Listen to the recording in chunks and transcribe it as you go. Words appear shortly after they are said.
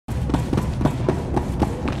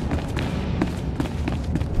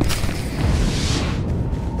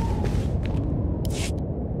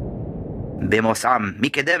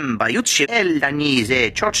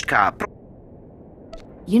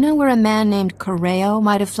You know where a man named Correo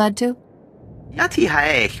might have fled to?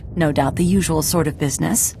 No doubt the usual sort of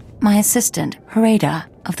business. My assistant, Hereda,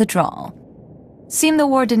 of the Drawl. Seemed the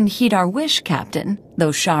war didn't heed our wish, Captain,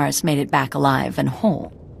 though Shars made it back alive and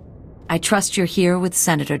whole. I trust you're here with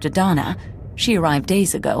Senator Dodonna. She arrived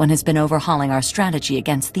days ago and has been overhauling our strategy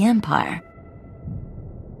against the Empire.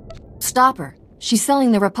 Stop her. She's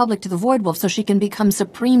selling the Republic to the Voidwolf so she can become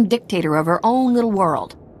supreme dictator of her own little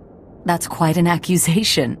world. That's quite an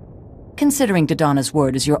accusation, considering Dodonna's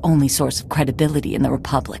word is your only source of credibility in the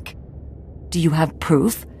Republic. Do you have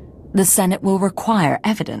proof? The Senate will require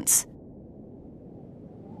evidence.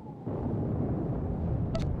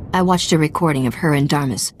 I watched a recording of her and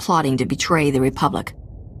Darmus plotting to betray the Republic.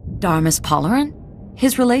 Darmus Polarin?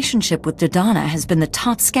 His relationship with Dodonna has been the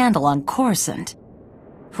top scandal on Coruscant.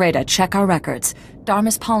 Freda, check our records.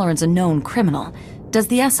 Darmus Polarin's a known criminal. Does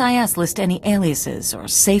the SIS list any aliases or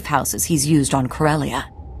safe houses he's used on Corellia?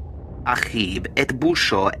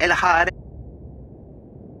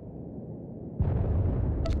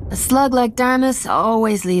 A slug like Darmus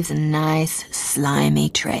always leaves a nice, slimy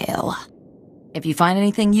trail. If you find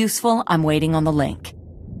anything useful, I'm waiting on the link.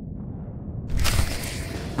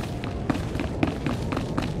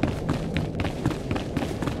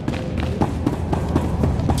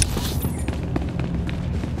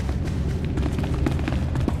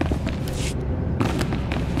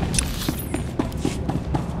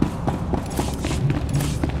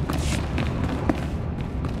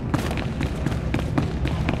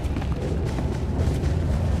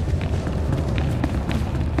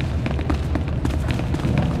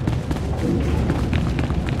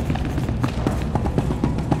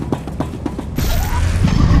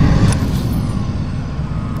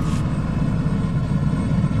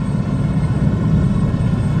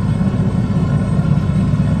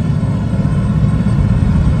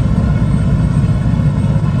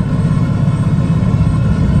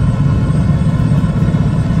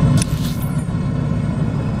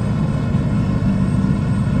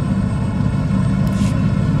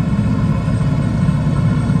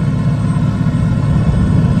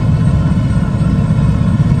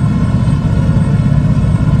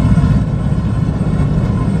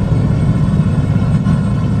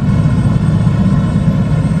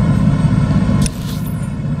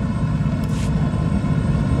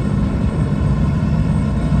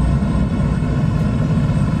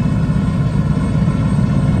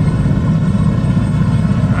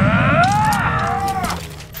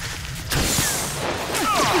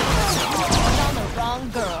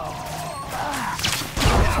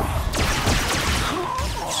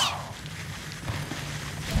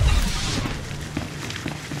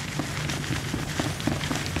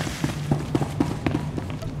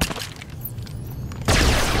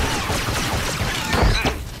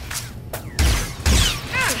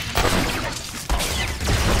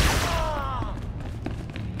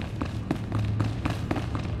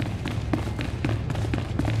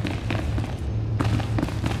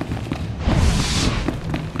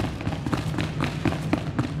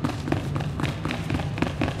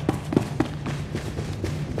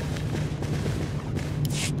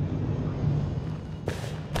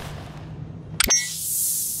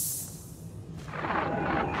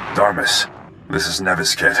 Darmus, this is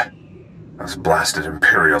Nevis, kid. Those blasted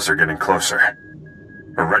Imperials are getting closer.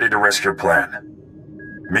 We're ready to risk your plan.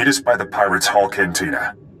 Meet us by the Pirates' Hall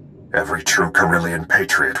Cantina. Every true Corellian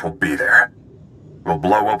patriot will be there. We'll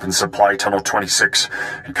blow open Supply Tunnel 26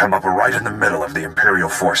 and come up right in the middle of the Imperial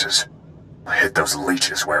forces. Hit those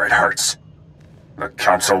leeches where it hurts. The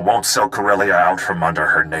Council won't sell Corellia out from under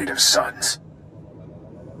her native sons.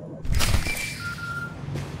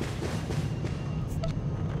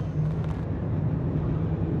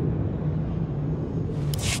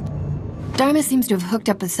 Darmus seems to have hooked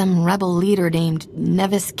up with some rebel leader named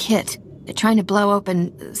Nevis Kit. They're trying to blow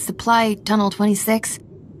open Supply Tunnel 26.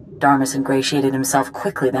 Darmus ingratiated himself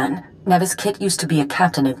quickly then. Nevis Kit used to be a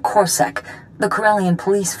captain in Corsac, the Corellian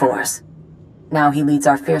police force. Now he leads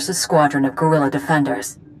our fiercest squadron of guerrilla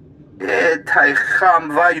defenders.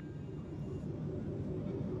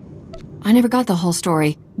 I never got the whole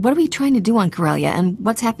story. What are we trying to do on Corellia, and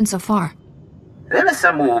what's happened so far?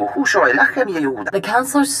 The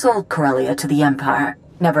Councilors sold Corellia to the Empire,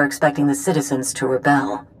 never expecting the citizens to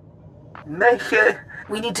rebel.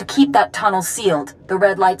 We need to keep that tunnel sealed. The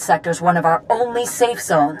red light sector's one of our only safe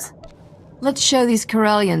zones. Let's show these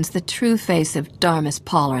Corellians the true face of Darmus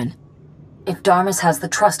Polarin. If Darmus has the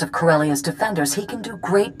trust of Corellia's defenders, he can do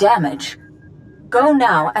great damage. Go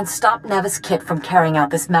now and stop Nevis Kit from carrying out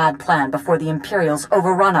this mad plan before the Imperials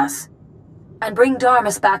overrun us. and bring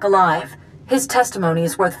Darmus back alive. His testimony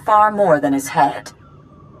is worth far more than his head.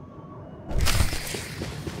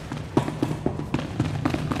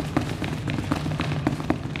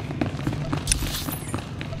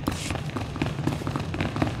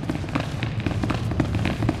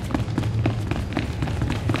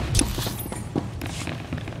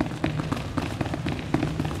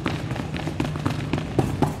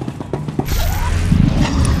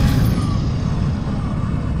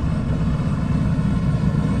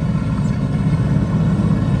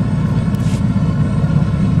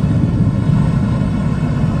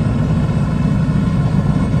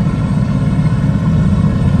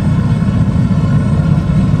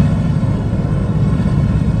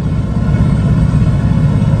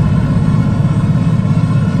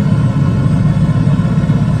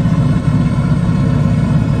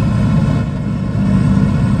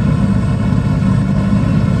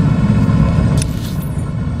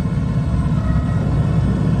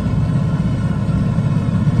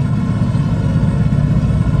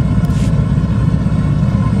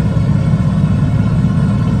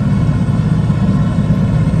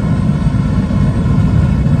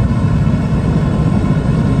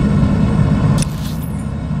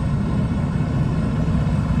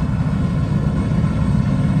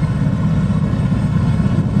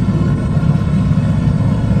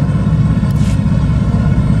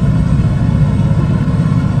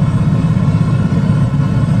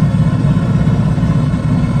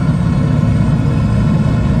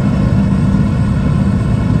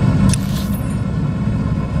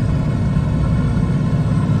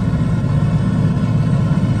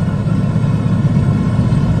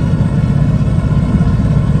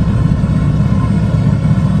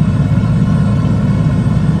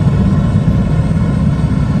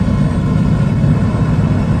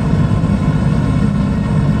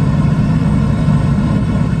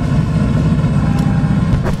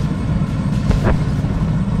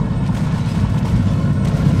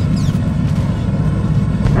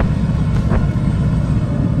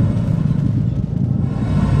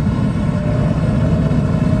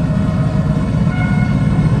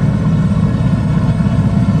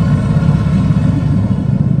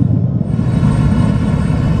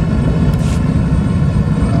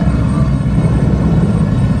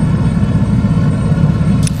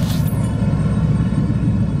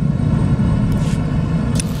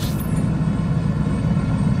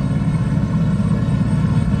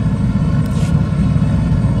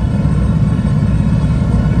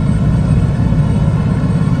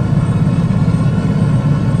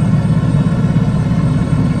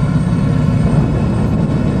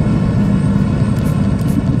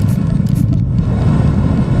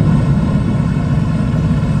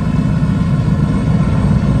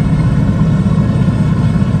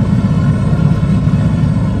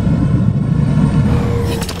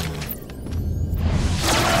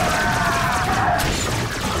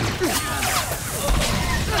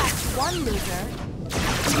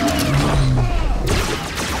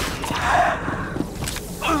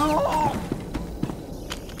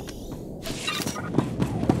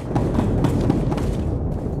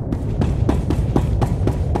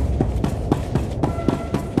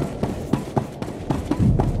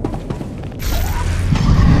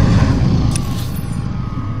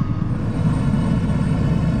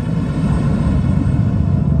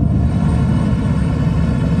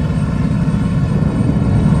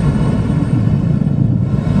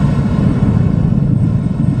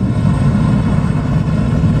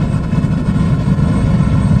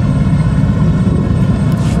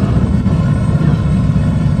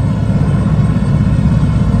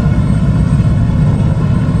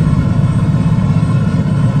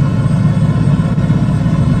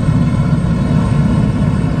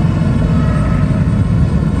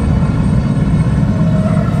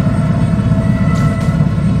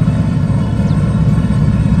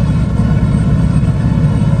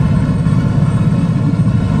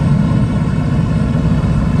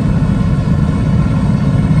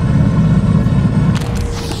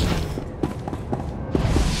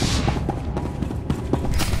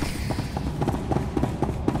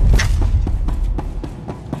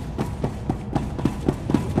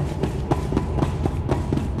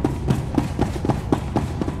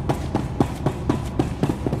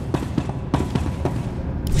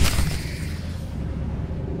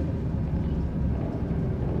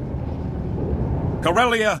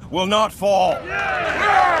 Corellia will not fall.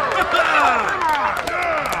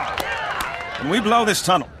 When we blow this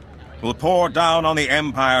tunnel, we'll pour down on the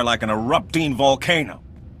Empire like an erupting volcano.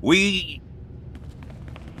 We...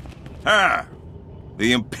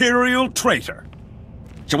 the Imperial traitor.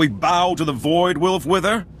 Shall we bow to the Void Wolf with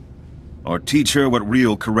her? or teach her what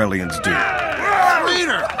real Corellians do.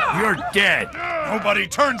 Leader! You're dead! Nobody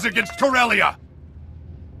turns against Corellia!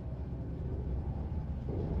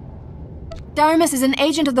 Darmus is an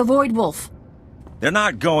agent of the Void Wolf. They're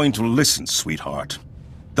not going to listen, sweetheart.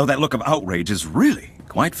 Though that look of outrage is really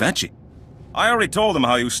quite fetchy. I already told them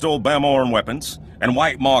how you stole Bamoran weapons and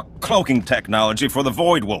White Mark cloaking technology for the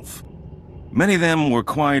Void Wolf. Many of them were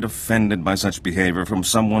quite offended by such behavior from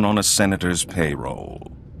someone on a senator's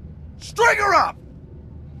payroll. String her up!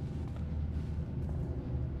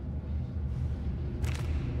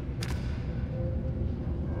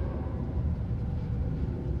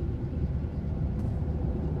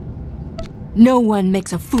 No one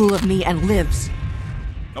makes a fool of me and lives.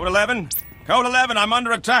 Code 11? Code 11, I'm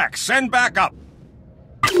under attack. Send backup.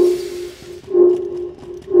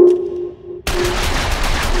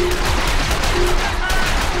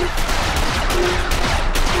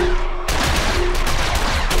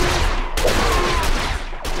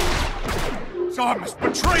 Darmus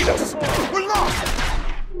betrayed us! We're lost!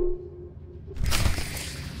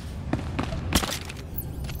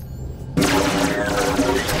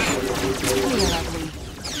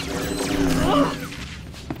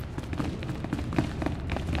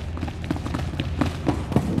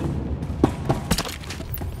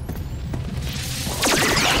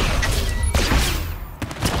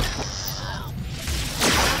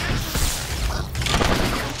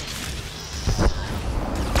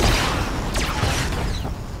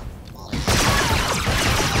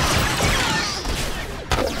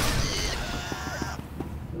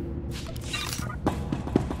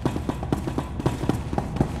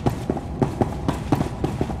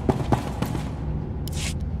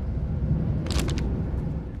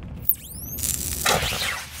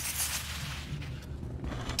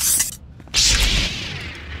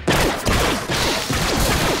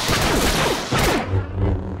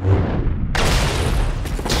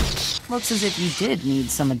 Looks as if you did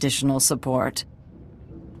need some additional support.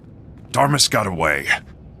 Darmus got away.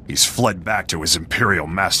 He's fled back to his Imperial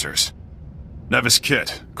masters. Nevis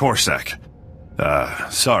Kit, Corsac.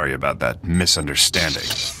 Sorry about that misunderstanding.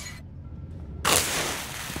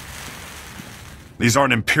 These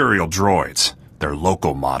aren't Imperial droids. They're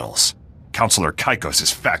local models. Counselor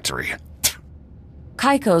Kaikos' factory.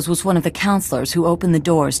 Kaikos was one of the counselors who opened the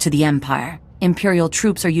doors to the Empire. Imperial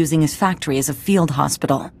troops are using his factory as a field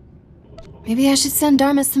hospital. Maybe I should send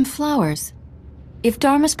Darmus some flowers. If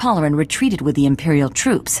Darmus Polarin retreated with the Imperial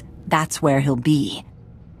troops, that's where he'll be.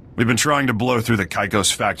 We've been trying to blow through the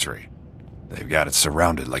Kaikos factory. They've got it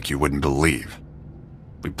surrounded like you wouldn't believe.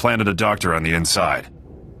 We planted a doctor on the inside,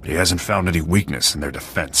 but he hasn't found any weakness in their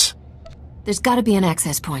defense. There's gotta be an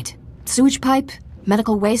access point. Sewage pipe?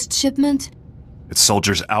 Medical waste shipment? It's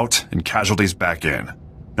soldiers out and casualties back in.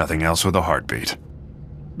 Nothing else with a heartbeat.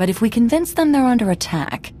 But if we convince them they're under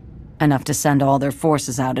attack, enough to send all their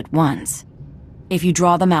forces out at once. If you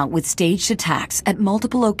draw them out with staged attacks at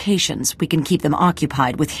multiple locations, we can keep them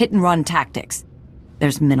occupied with hit-and-run tactics.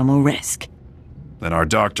 There's minimal risk. Then our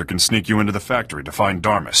doctor can sneak you into the factory to find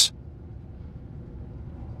Darmus.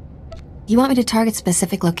 You want me to target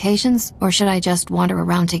specific locations, or should I just wander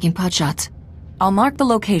around taking potshots? I'll mark the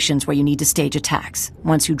locations where you need to stage attacks.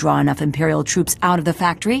 Once you draw enough Imperial troops out of the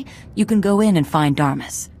factory, you can go in and find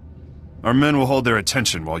Darmus. Our men will hold their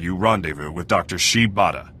attention while you rendezvous with Dr.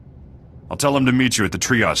 Shibata. I'll tell him to meet you at the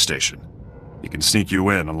triage station. He can sneak you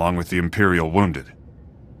in along with the Imperial wounded.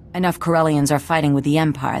 Enough Corellians are fighting with the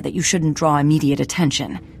Empire that you shouldn't draw immediate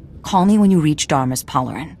attention. Call me when you reach Darmus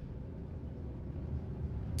Polarin.